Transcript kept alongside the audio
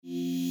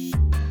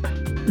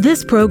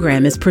This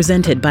program is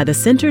presented by the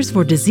Centers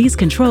for Disease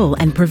Control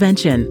and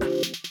Prevention.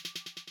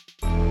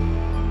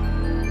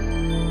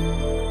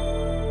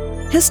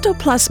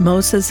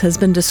 Histoplasmosis has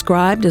been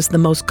described as the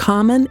most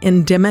common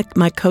endemic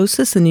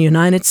mycosis in the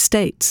United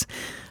States.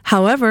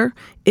 However,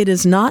 it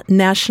is not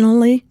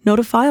nationally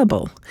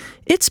notifiable.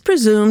 Its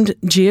presumed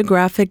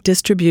geographic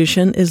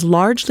distribution is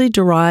largely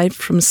derived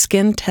from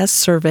skin test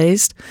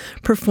surveys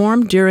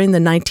performed during the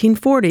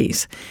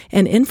 1940s,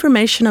 and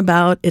information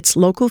about its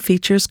local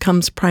features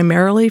comes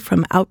primarily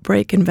from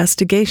outbreak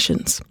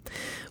investigations.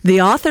 The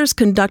authors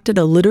conducted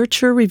a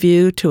literature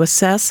review to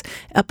assess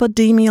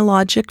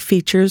epidemiologic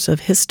features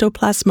of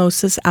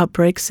histoplasmosis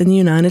outbreaks in the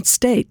United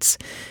States.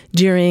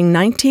 During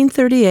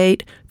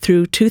 1938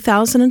 through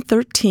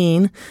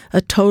 2013,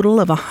 a total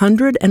of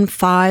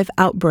 105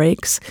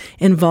 outbreaks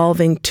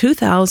involving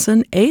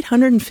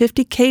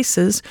 2,850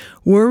 cases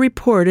were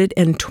reported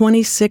in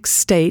 26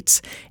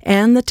 states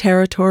and the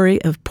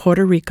territory of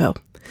Puerto Rico.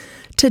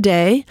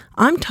 Today,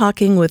 I'm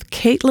talking with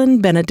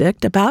Kaitlin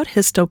Benedict about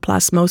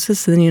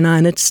histoplasmosis in the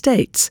United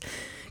States.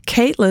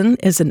 Kaitlin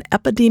is an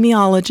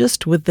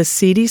epidemiologist with the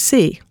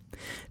CDC.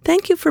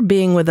 Thank you for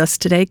being with us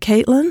today,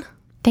 Kaitlin.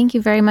 Thank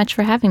you very much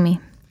for having me.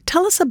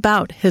 Tell us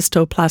about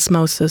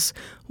histoplasmosis.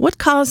 What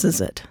causes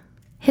it?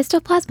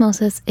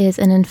 Histoplasmosis is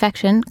an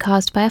infection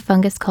caused by a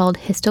fungus called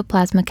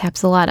Histoplasma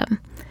capsulatum.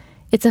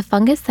 It's a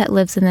fungus that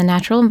lives in the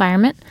natural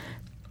environment,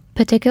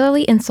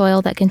 particularly in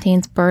soil that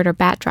contains bird or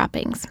bat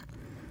droppings.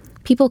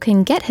 People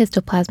can get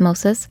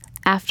histoplasmosis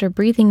after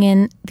breathing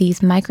in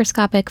these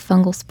microscopic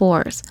fungal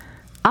spores,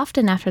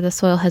 often after the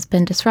soil has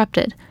been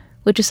disrupted,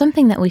 which is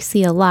something that we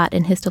see a lot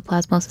in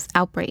histoplasmosis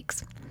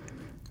outbreaks.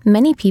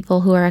 Many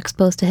people who are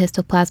exposed to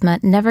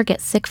histoplasma never get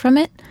sick from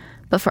it,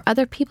 but for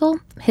other people,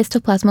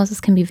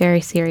 histoplasmosis can be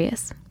very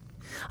serious.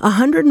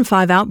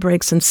 105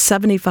 outbreaks in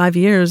 75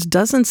 years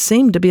doesn't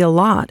seem to be a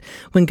lot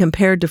when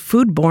compared to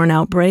foodborne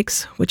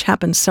outbreaks, which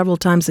happen several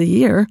times a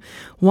year.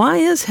 Why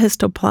is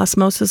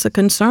histoplasmosis a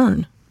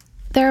concern?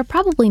 There are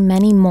probably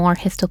many more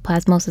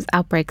histoplasmosis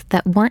outbreaks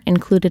that weren't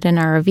included in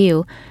our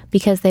review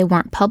because they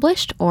weren't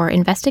published or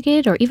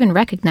investigated or even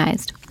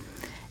recognized.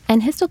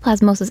 And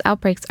histoplasmosis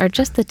outbreaks are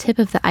just the tip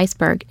of the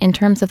iceberg in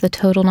terms of the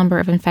total number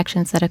of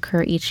infections that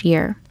occur each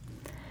year.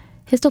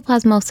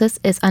 Histoplasmosis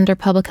is under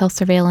public health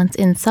surveillance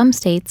in some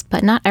states,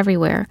 but not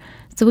everywhere,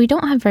 so we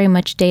don't have very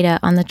much data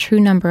on the true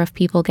number of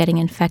people getting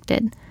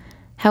infected.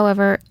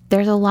 However,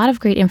 there's a lot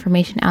of great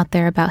information out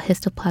there about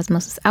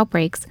histoplasmosis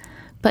outbreaks,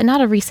 but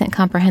not a recent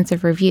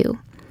comprehensive review.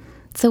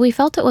 So we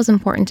felt it was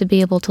important to be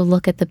able to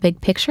look at the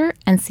big picture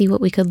and see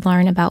what we could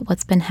learn about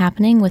what's been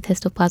happening with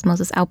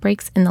histoplasmosis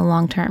outbreaks in the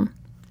long term.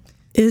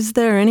 Is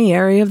there any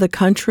area of the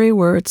country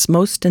where it's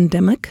most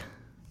endemic?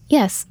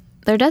 Yes.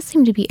 There does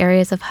seem to be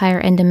areas of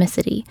higher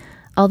endemicity,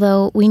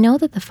 although we know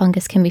that the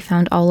fungus can be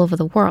found all over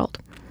the world.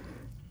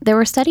 There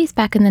were studies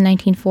back in the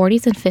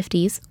 1940s and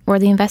 50s where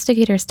the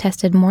investigators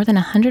tested more than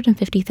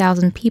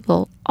 150,000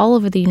 people all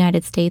over the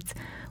United States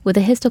with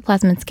a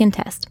histoplasmin skin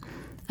test.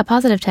 A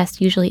positive test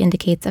usually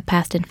indicates a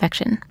past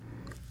infection.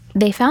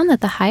 They found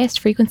that the highest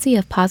frequency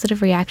of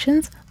positive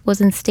reactions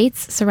was in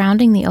states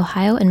surrounding the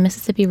Ohio and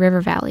Mississippi River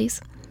valleys.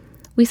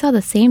 We saw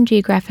the same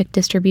geographic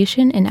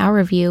distribution in our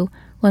review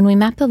when we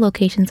map the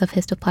locations of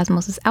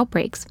histoplasmosis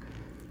outbreaks.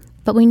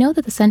 But we know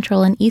that the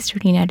central and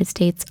eastern United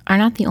States are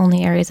not the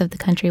only areas of the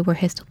country where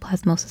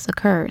histoplasmosis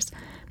occurs,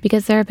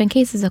 because there have been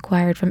cases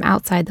acquired from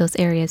outside those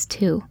areas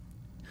too.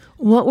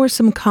 What were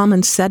some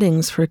common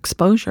settings for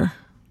exposure?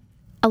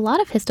 A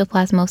lot of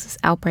histoplasmosis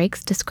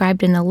outbreaks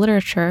described in the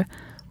literature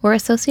were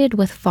associated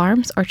with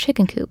farms or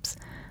chicken coops,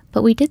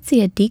 but we did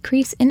see a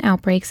decrease in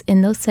outbreaks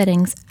in those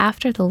settings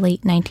after the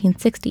late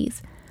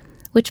 1960s,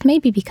 which may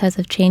be because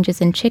of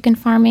changes in chicken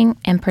farming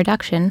and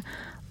production,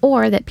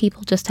 or that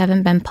people just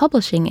haven't been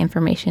publishing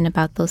information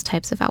about those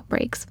types of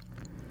outbreaks.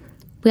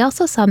 We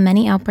also saw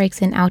many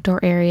outbreaks in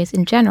outdoor areas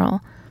in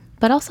general,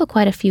 but also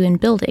quite a few in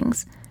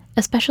buildings,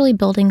 especially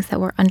buildings that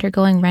were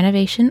undergoing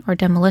renovation or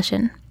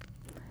demolition.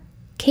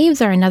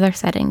 Caves are another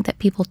setting that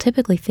people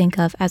typically think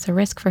of as a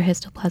risk for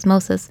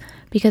histoplasmosis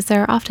because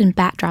there are often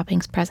bat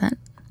droppings present.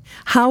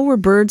 How were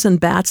birds and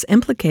bats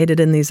implicated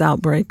in these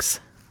outbreaks?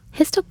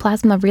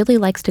 Histoplasma really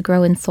likes to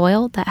grow in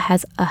soil that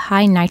has a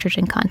high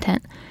nitrogen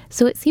content,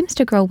 so it seems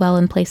to grow well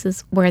in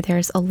places where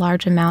there's a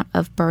large amount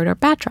of bird or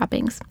bat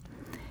droppings.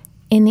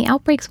 In the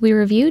outbreaks we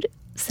reviewed,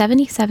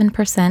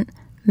 77%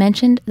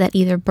 mentioned that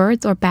either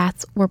birds or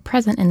bats were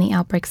present in the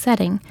outbreak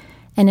setting,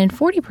 and in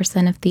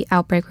 40% of the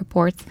outbreak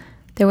reports,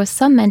 there was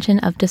some mention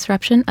of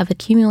disruption of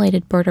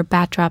accumulated bird or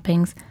bat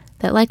droppings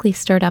that likely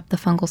stirred up the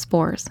fungal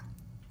spores.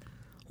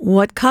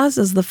 What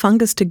causes the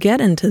fungus to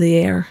get into the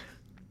air?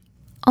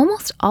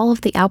 Almost all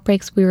of the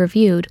outbreaks we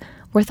reviewed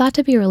were thought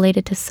to be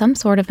related to some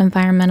sort of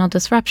environmental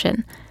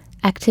disruption,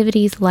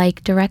 activities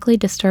like directly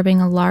disturbing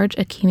a large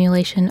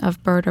accumulation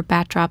of bird or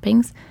bat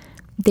droppings,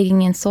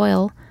 digging in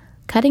soil,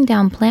 cutting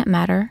down plant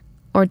matter,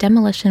 or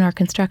demolition or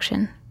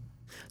construction.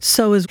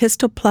 So is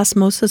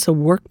histoplasmosis a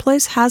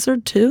workplace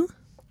hazard too?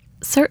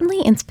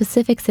 Certainly in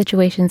specific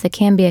situations it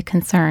can be a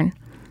concern.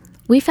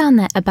 We found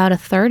that about a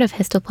third of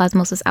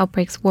histoplasmosis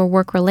outbreaks were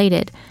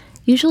work-related,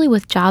 usually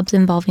with jobs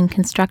involving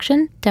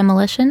construction,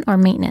 demolition, or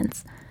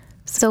maintenance.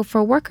 So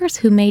for workers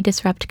who may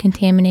disrupt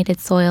contaminated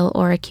soil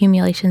or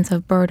accumulations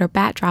of bird or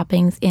bat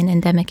droppings in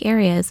endemic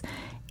areas,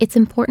 it's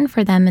important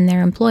for them and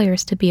their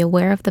employers to be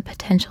aware of the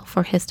potential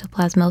for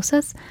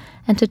histoplasmosis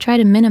and to try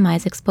to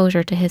minimize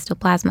exposure to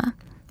histoplasma.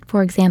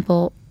 For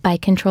example, by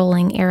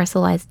controlling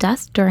aerosolized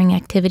dust during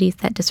activities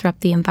that disrupt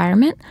the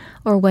environment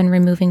or when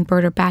removing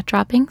bird or bat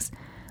droppings,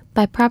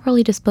 by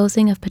properly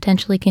disposing of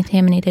potentially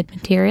contaminated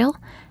material,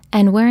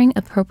 and wearing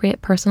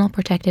appropriate personal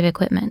protective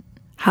equipment.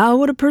 How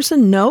would a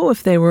person know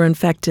if they were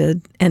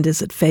infected, and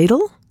is it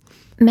fatal?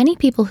 Many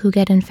people who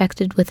get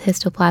infected with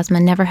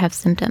histoplasma never have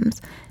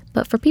symptoms,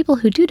 but for people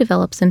who do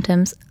develop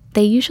symptoms,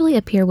 they usually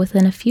appear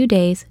within a few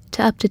days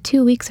to up to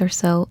 2 weeks or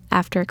so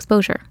after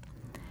exposure.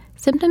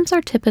 Symptoms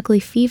are typically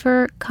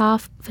fever,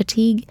 cough,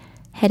 fatigue,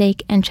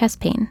 headache, and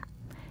chest pain.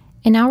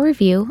 In our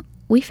review,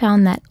 we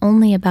found that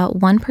only about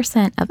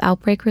 1% of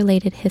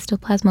outbreak-related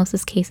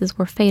histoplasmosis cases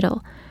were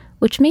fatal,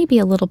 which may be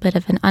a little bit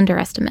of an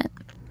underestimate.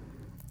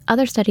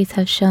 Other studies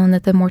have shown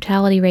that the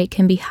mortality rate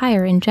can be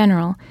higher in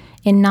general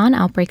in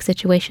non-outbreak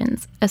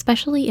situations,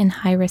 especially in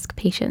high-risk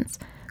patients,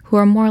 who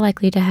are more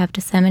likely to have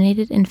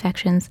disseminated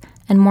infections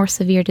and more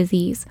severe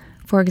disease,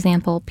 for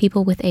example,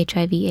 people with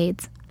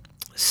HIV/AIDS.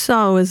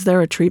 So, is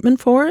there a treatment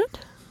for it?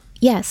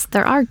 Yes,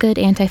 there are good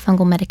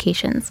antifungal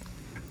medications.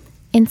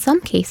 In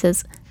some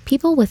cases,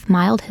 people with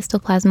mild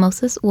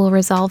histoplasmosis will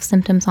resolve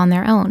symptoms on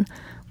their own,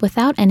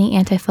 without any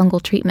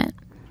antifungal treatment.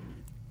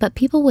 But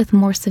people with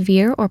more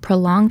severe or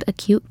prolonged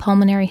acute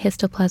pulmonary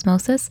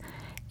histoplasmosis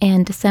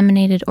and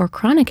disseminated or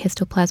chronic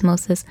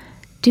histoplasmosis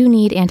do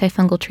need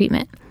antifungal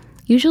treatment,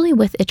 usually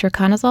with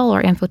itraconazole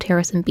or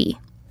amphotericin B.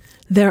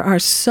 There are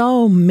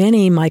so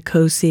many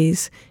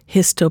mycoses: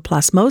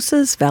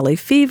 histoplasmosis, valley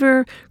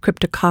fever,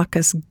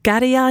 Cryptococcus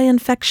gattii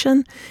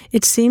infection.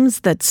 It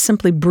seems that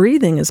simply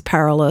breathing is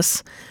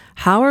perilous.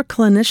 How are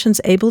clinicians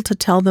able to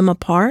tell them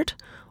apart?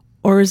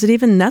 Or is it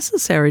even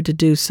necessary to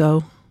do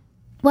so?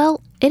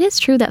 Well, it is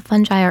true that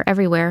fungi are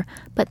everywhere,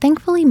 but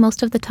thankfully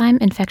most of the time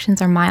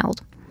infections are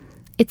mild.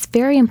 It's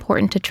very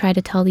important to try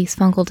to tell these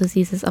fungal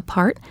diseases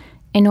apart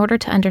in order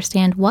to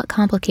understand what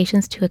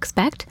complications to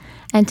expect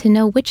and to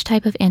know which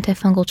type of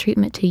antifungal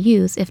treatment to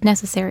use if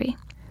necessary.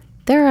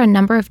 There are a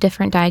number of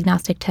different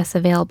diagnostic tests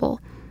available,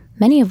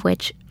 many of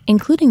which,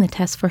 including the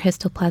test for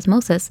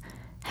histoplasmosis,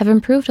 have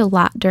improved a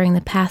lot during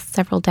the past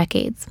several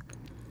decades.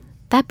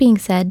 That being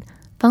said,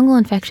 fungal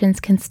infections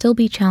can still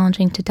be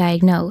challenging to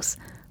diagnose,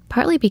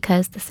 partly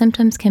because the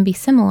symptoms can be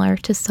similar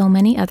to so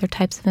many other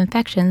types of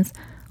infections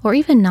or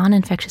even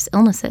non-infectious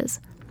illnesses.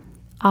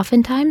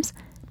 Oftentimes,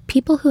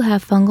 people who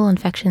have fungal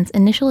infections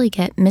initially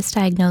get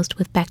misdiagnosed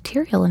with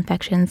bacterial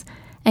infections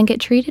and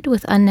get treated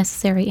with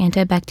unnecessary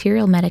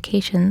antibacterial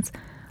medications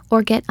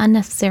or get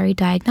unnecessary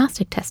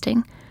diagnostic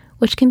testing,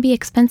 which can be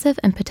expensive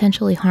and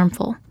potentially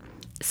harmful.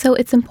 So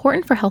it's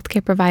important for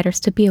healthcare providers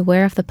to be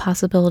aware of the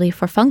possibility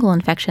for fungal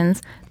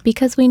infections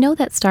because we know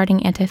that starting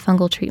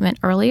antifungal treatment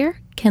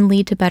earlier can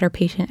lead to better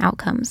patient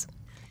outcomes.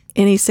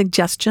 Any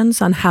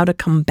suggestions on how to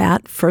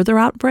combat further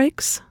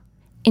outbreaks?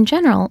 In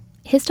general,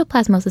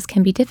 histoplasmosis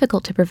can be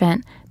difficult to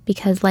prevent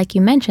because, like you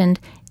mentioned,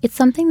 it's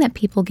something that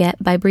people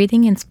get by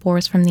breathing in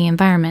spores from the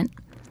environment.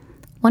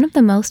 One of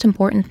the most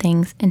important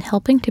things in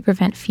helping to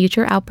prevent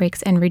future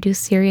outbreaks and reduce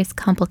serious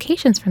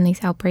complications from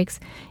these outbreaks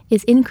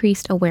is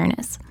increased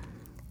awareness.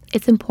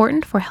 It's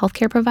important for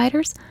healthcare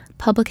providers,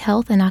 public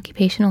health and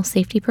occupational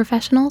safety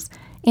professionals,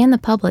 and the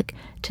public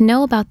to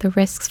know about the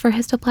risks for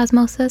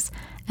histoplasmosis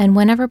and,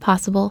 whenever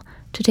possible,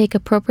 to take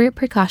appropriate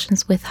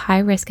precautions with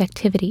high-risk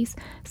activities,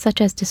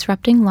 such as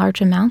disrupting large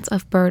amounts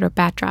of bird or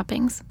bat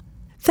droppings.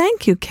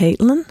 Thank you,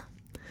 Kaitlin.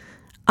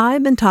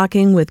 I've been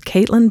talking with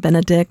Kaitlin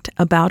Benedict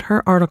about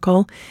her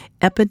article,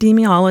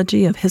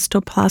 Epidemiology of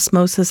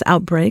Histoplasmosis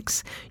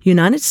Outbreaks,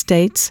 United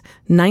States,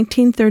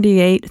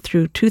 1938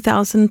 through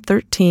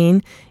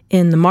 2013,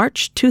 in the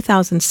March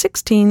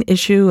 2016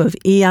 issue of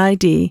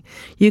EID.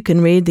 You can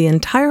read the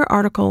entire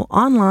article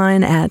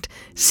online at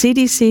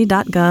cdc.gov/EID.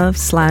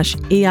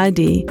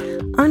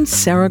 I'm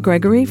Sarah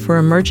Gregory for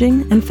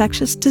Emerging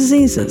Infectious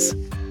Diseases.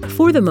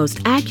 For the most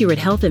accurate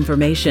health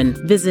information,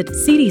 visit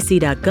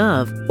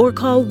cdc.gov or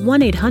call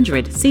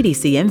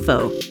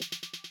 1-800-CDC-INFO.